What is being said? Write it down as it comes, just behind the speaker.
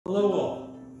Hello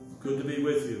all, good to be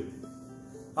with you.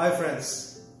 Hi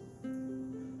friends.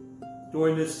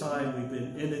 During this time we've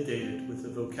been inundated with a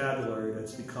vocabulary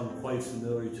that's become quite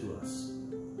familiar to us.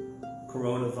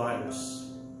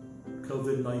 Coronavirus,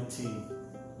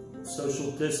 COVID-19,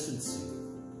 social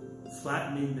distancing,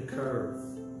 flattening the curve.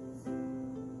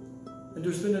 And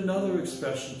there's been another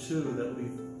expression too that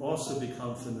we've also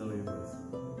become familiar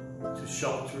with, to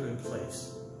shelter in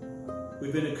place.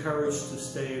 We've been encouraged to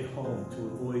stay at home to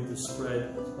avoid the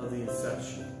spread of the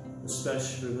infection,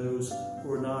 especially for those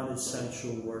who are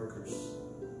non-essential workers.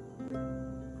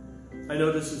 I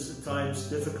know this is at times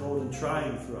difficult and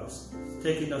trying for us,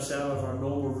 taking us out of our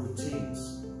normal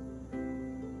routines.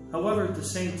 However, at the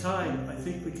same time, I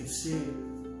think we can see it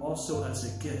also as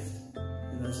a gift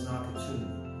and as an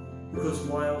opportunity. Because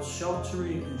while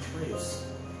sheltering in place,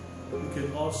 we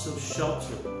can also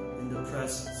shelter in the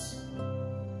presence.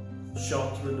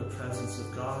 Shelter in the presence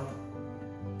of God,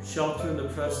 shelter in the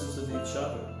presence of each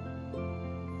other,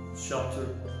 shelter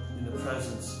in the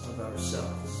presence of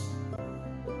ourselves.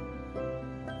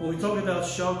 When we talk about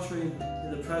sheltering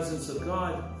in the presence of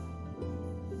God,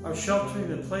 our sheltering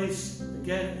in place,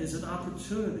 again, is an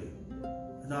opportunity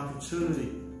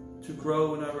to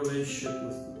grow in our relationship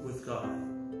with God,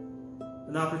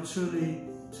 an opportunity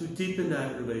to deepen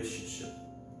that relationship,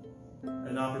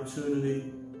 an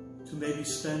opportunity to maybe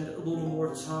spend a little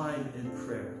more time in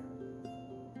prayer.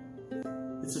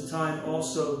 It's a time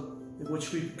also in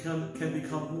which we can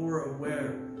become more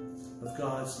aware of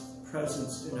God's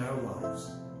presence in our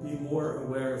lives, be more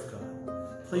aware of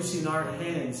God, placing our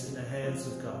hands in the hands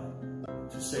of God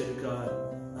to say to God,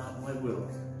 not my will,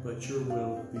 but your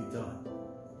will be done.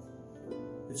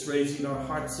 It's raising our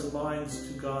hearts and minds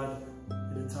to God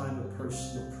in a time of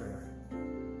personal prayer.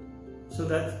 So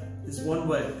that is one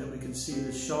way that we can see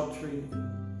the sheltering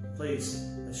in place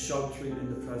as sheltering in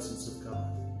the presence of God.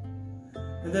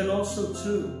 And then also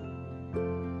too,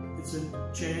 it's a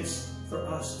chance for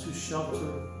us to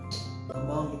shelter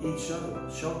among each other,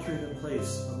 sheltering in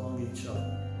place among each other.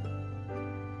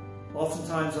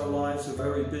 Oftentimes our lives are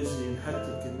very busy and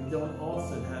hectic, and we don't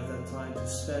often have that time to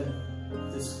spend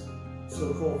this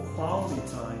so-called quality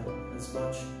time as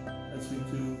much as we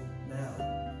do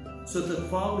now. So the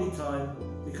quality time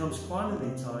becomes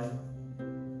quantity time,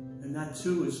 and that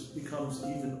too becomes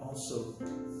even also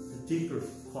a deeper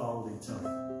quality time.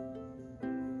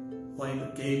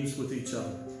 Playing games with each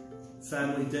other,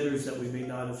 family dinners that we may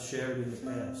not have shared in the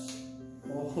past,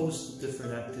 all hosts of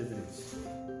different activities.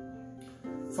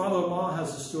 Father Ma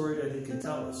has a story that he can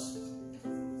tell us.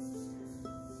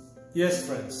 Yes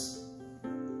friends.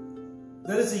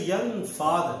 There is a young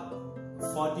father,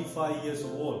 45 years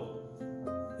old,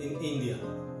 in India.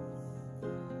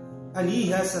 And he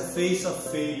has a phase of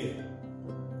failure.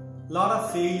 Lot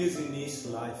of failures in his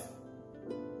life.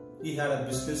 He had a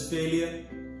business failure,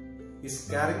 his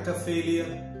character failure,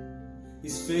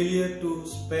 his failure to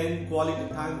spend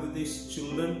quality time with his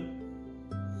children,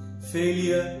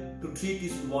 failure to treat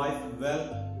his wife well,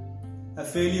 a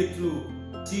failure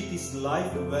to treat his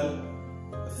life well,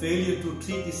 a failure to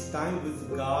treat his time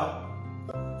with God.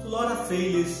 So a lot of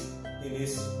failures in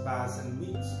his past and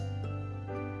means.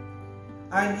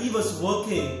 And he was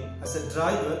working as a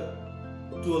driver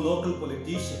to a local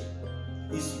politician.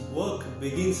 His work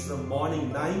begins from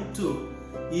morning 9 to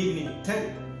evening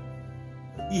 10.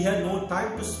 He had no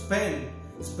time to spend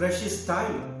his precious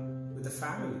time with the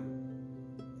family.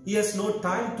 He has no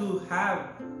time to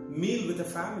have meal with the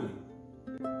family.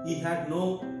 He had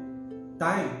no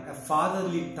time, a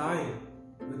fatherly time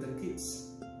with the kids.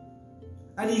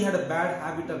 And he had a bad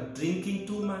habit of drinking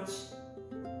too much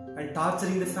and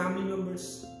torturing the family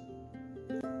members.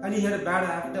 And he had a bad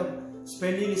habit of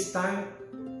spending his time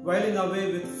whiling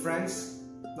away with friends,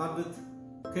 not with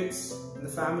kids and the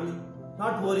family,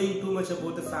 not worrying too much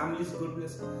about the family's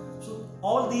goodness. So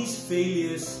all these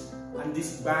failures and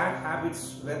these bad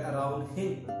habits were around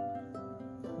him.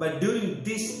 But during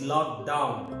this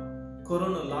lockdown,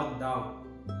 Corona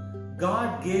lockdown,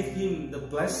 God gave him the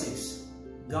blessings.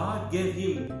 God gave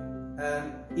him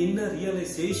an inner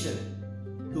realization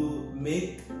to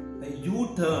make a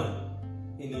U-turn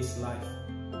in his life.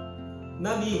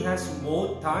 Now he has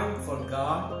more time for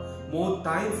God, more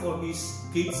time for his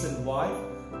kids and wife,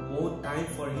 more time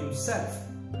for himself.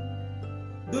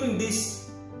 During this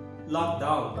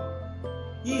lockdown,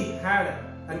 he had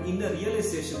an inner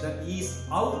realization that he is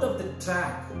out of the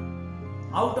track,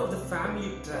 out of the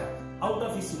family track, out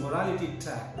of his morality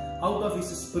track, out of his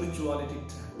spirituality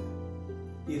track.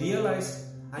 He realized,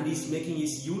 and he is making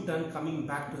his U-turn, coming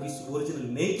back to his original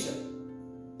nature.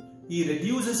 He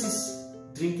reduces his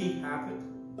drinking habit.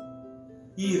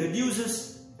 He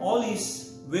reduces all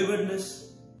his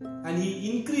waywardness, and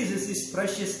he increases his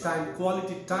precious time,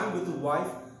 quality time with the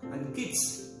wife and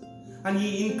kids. And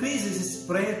he increases his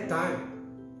prayer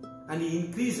time, and he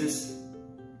increases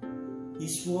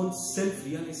his own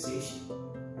self-realization.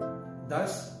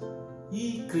 Thus,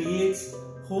 he creates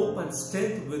hope and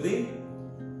strength within,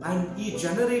 and he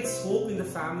generates hope in the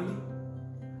family,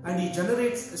 and he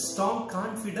generates a strong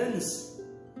confidence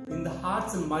in the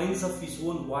hearts and minds of his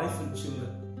own wife and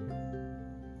children.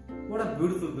 What a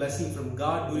beautiful blessing from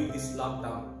God during this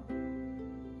lockdown.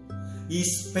 He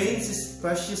spends his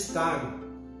precious time,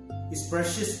 his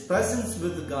precious presence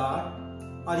with God,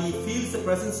 or he feels the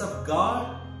presence of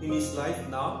God in his life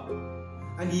now,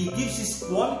 and he gives his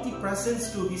quality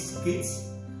presence to his kids,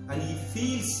 and he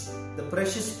feels the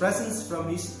precious presence from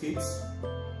his kids,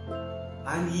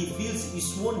 and he feels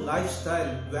his own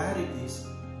lifestyle, where it is,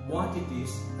 what it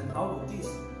is, and how it is,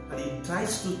 and he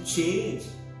tries to change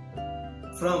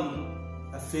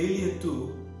from a failure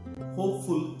to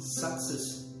hopeful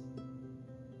success.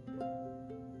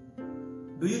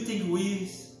 Do you think who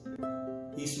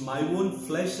is my own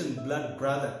flesh and blood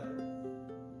brother?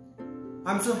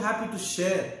 I'm so happy to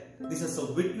share this as a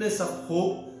witness of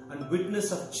hope and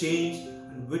witness of change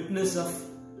and witness of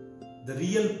the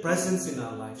real presence in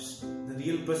our lives. The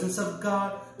real presence of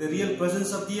God, the real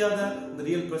presence of the other, the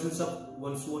real presence of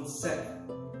one's own self.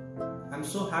 I'm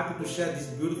so happy to share this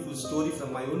beautiful story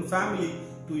from my own family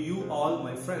to you all,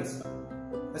 my friends.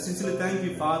 I sincerely thank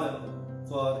you, Father,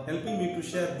 for helping me to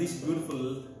share this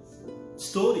beautiful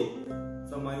story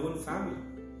from my own family.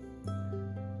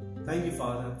 Thank you,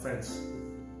 Father and friends.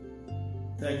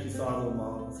 Thank you, Father and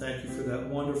Mom. Thank you for that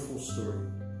wonderful story.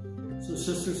 So,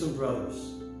 sisters and brothers,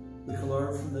 we can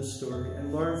learn from this story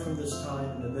and learn from this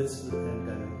time in the midst of the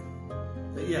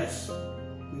pandemic that yes,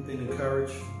 we've been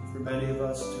encouraged for many of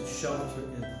us to shelter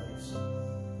in place,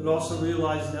 but also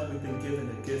realizing that we've been given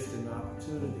a gift and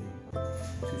opportunity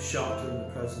to shelter in the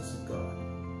presence of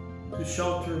God, to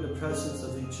shelter in the presence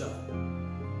of each other,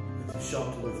 and to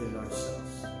shelter within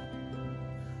ourselves.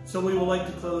 So we would like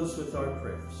to close with our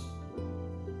prayers.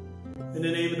 In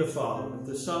the name of the Father, of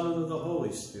the Son, and of the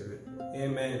Holy Spirit.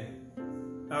 Amen.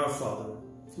 Our Father,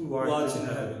 who art in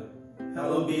heaven,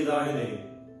 hallowed be thy name.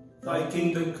 Thy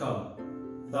kingdom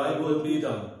come, thy will be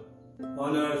done,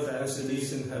 on earth as it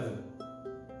is in heaven.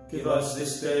 Give us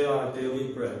this day our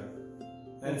daily bread,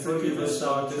 and forgive us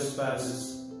our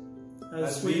trespasses,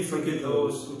 as we forgive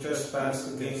those who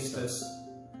trespass against us.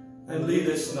 And lead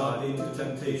us not into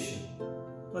temptation,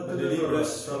 but deliver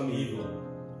us from evil.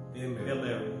 Amen. Hail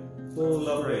Mary, full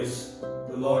of grace,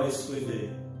 the Lord is with thee.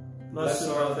 Blessed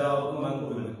art thou among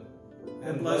women,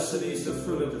 and blessed is the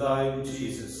fruit of thy womb,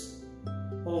 Jesus.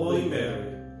 Holy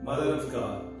Mary, Mother of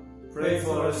God, pray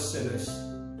for us sinners,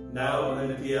 now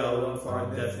and at the hour of our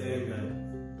death.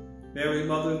 Amen. Mary,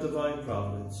 Mother of Divine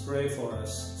Providence, pray for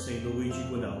us. Saint Luigi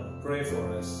Guinella, pray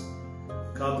for us.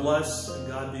 God bless and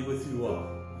God be with you all.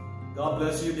 God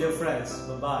bless you, dear friends.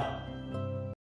 Bye-bye.